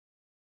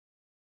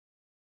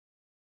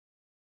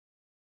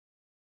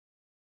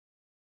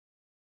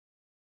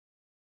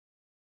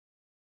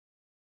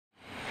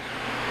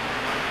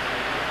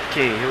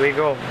Okay, here we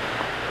go.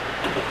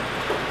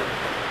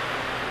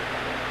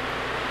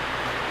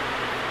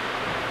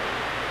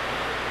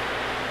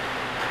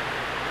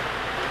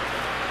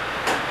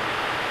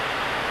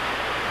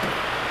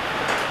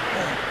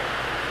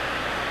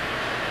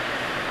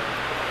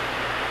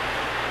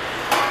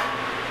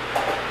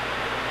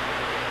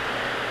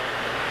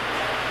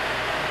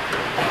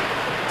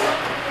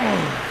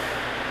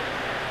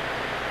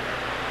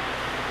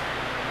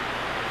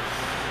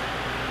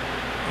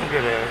 I'm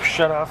gonna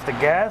shut off the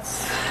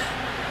gas.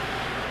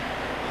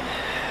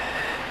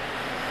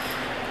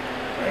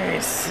 Let me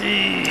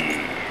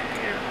see.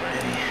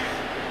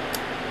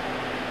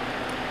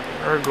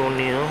 Ergo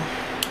Neil.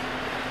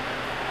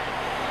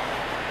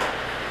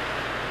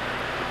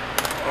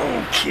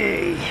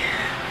 Okay.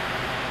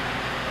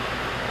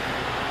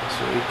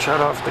 So we shut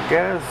off the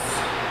gas.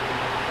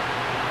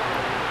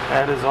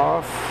 That is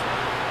off.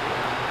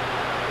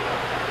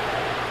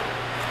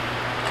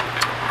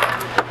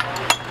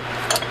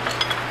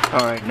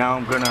 Alright, now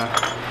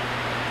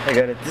I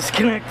got it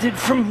disconnected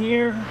from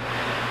here.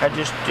 I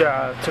just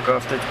took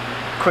off the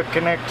quick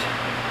connect.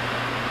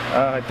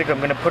 I think I'm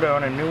gonna put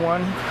on a new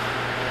one.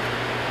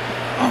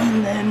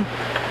 And then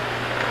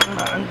I'm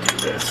gonna undo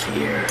this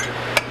here.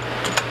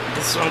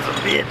 This one's a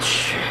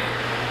bitch.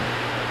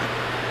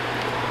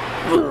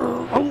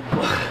 Oh,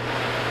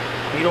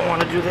 you don't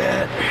want to do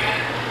that.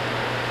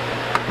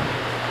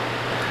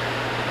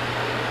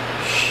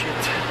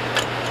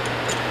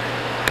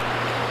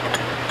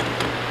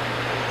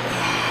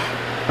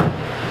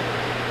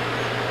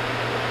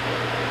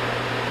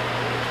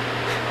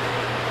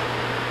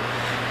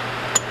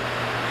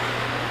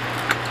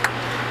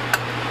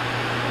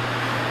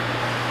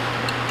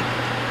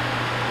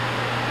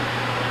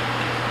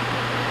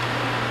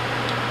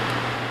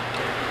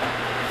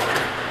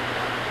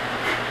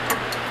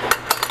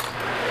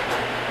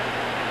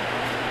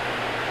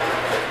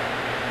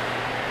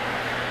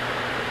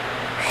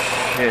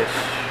 Yes.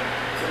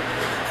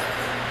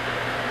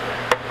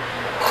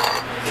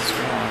 What's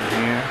going on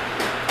here?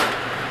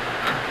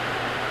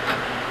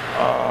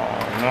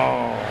 Oh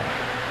no.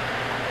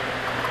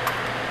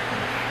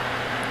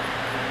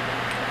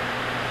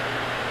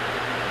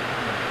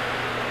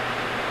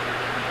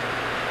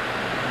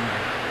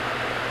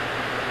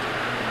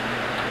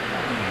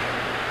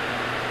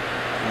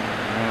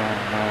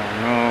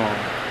 No.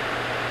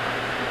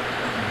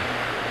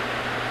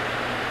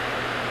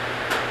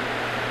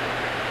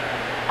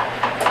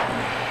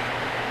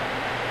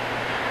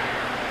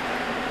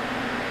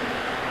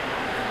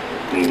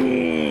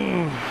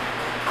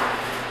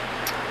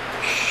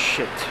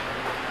 Shit.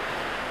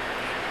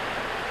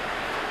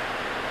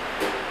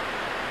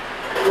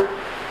 Go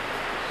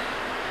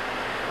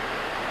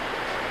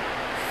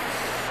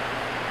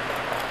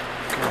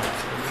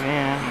to the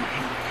van.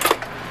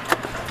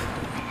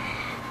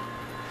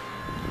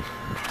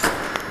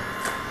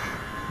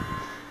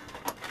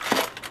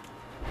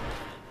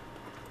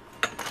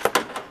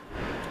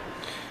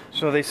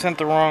 So they sent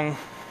the wrong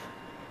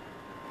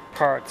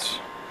parts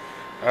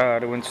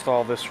to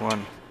install this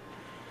one.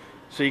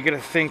 So you gotta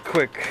think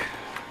quick.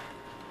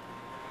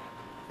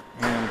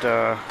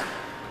 And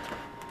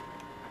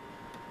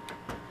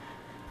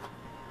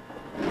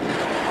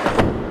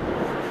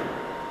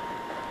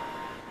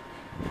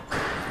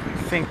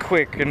think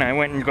quick, and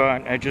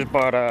I just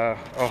bought a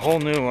whole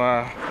new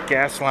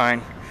gas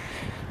line,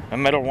 a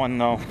metal one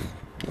though,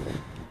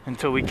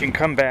 until we can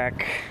come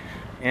back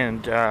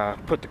and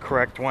put the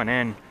correct one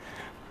in.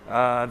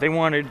 They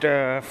wanted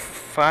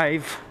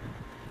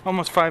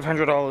almost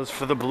 $500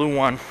 for the blue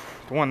one,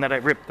 the one that I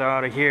ripped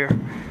out of here,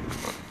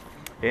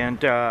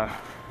 and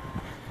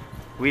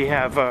we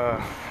have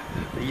the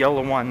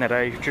yellow one that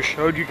I just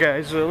showed you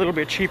guys, a little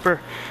bit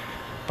cheaper,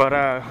 but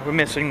we're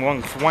missing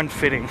one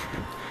fitting.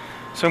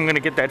 So I'm gonna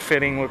get that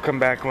fitting, we'll come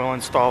back, we'll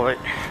install it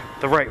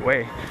the right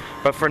way.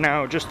 But for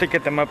now, just to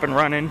get them up and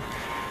running,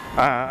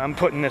 I'm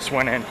putting this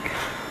one in.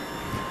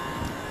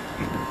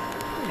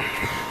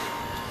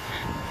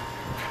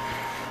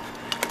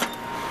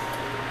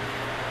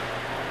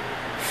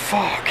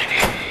 Fuck.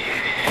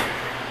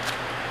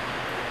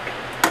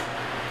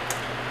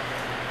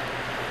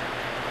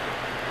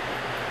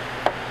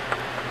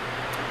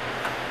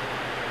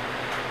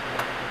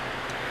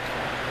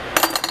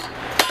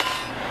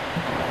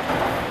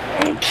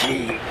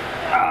 Okay.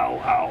 Ow.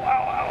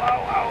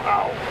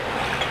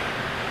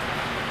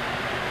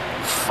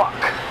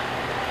 Fuck.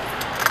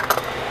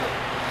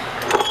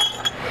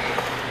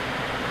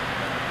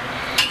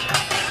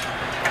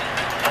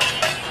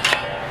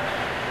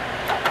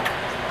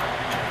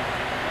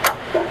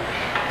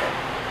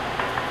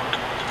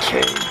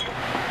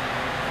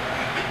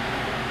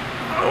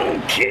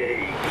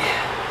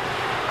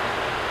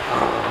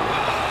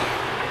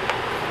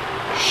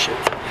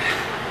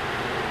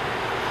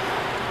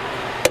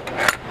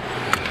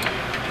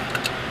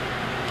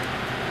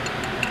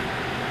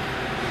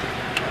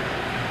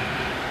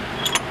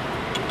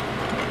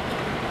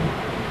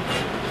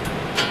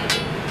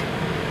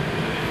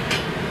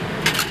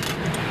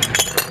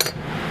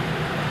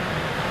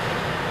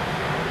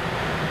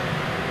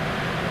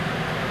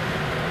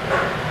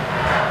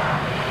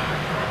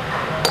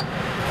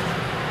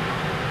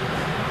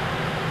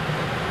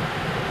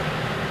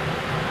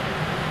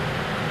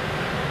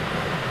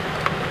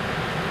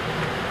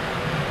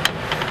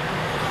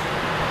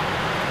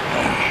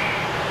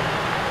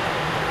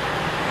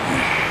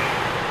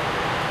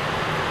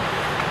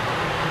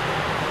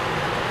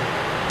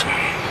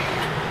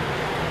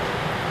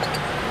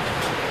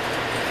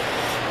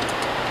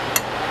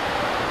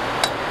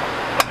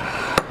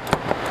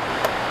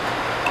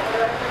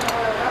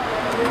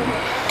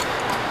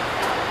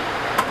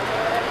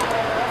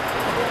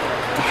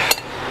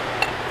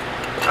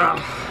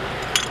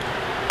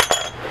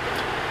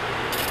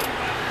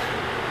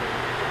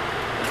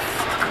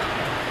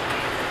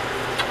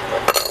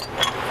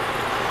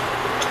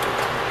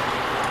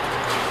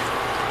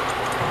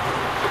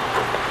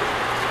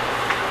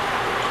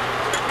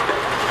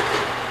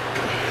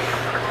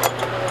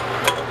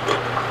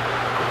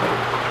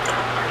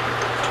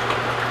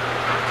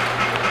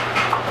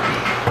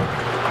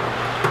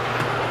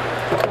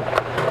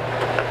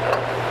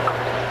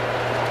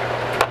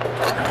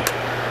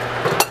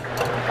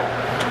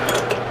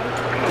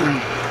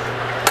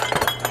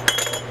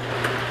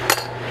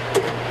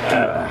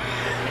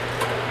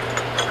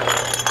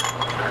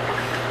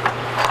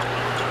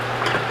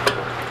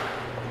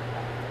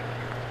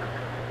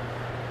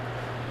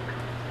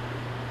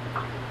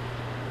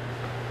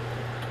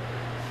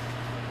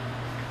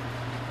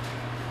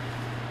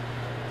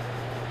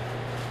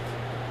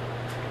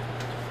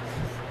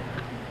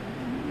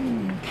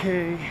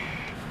 Okay.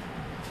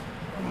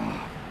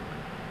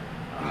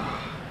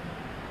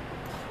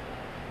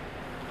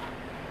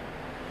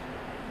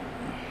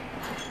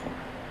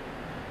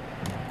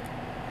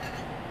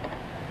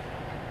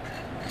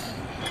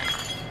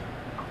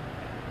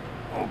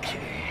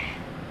 Okay.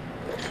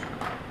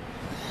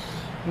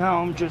 Now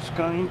I'm just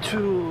going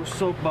to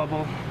soap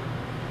bubble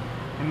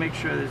and make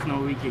sure there's no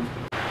leaking.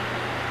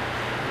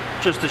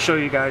 Just to show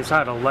you guys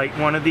how to light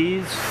one of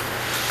these,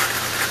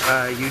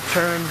 you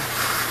turn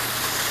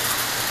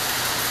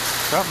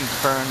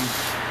something's burning.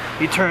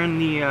 You turn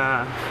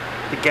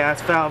the gas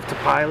valve to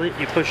pilot.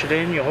 You push it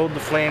in. You hold the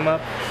flame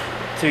up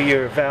to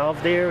your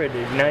valve there. It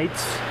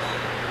ignites.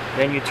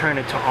 Then you turn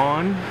it to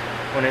on.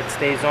 When it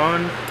stays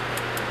on,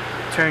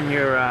 turn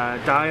your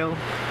dial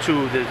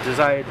to the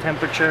desired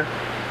temperature,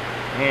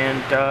 and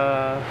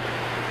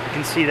you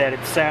can see that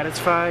it's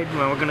satisfied.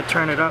 Well, we're going to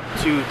turn it up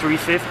to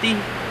 350.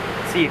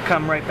 See it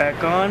come right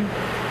back on,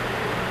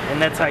 and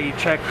that's how you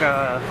check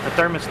the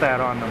thermostat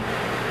on them.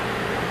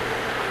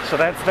 So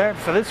that's that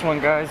for this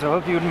one, guys. I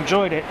hope you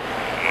enjoyed it.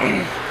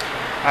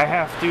 I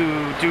have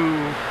to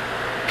do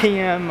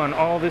PM on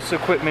all this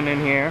equipment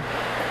in here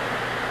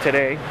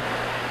today,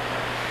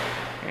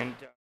 and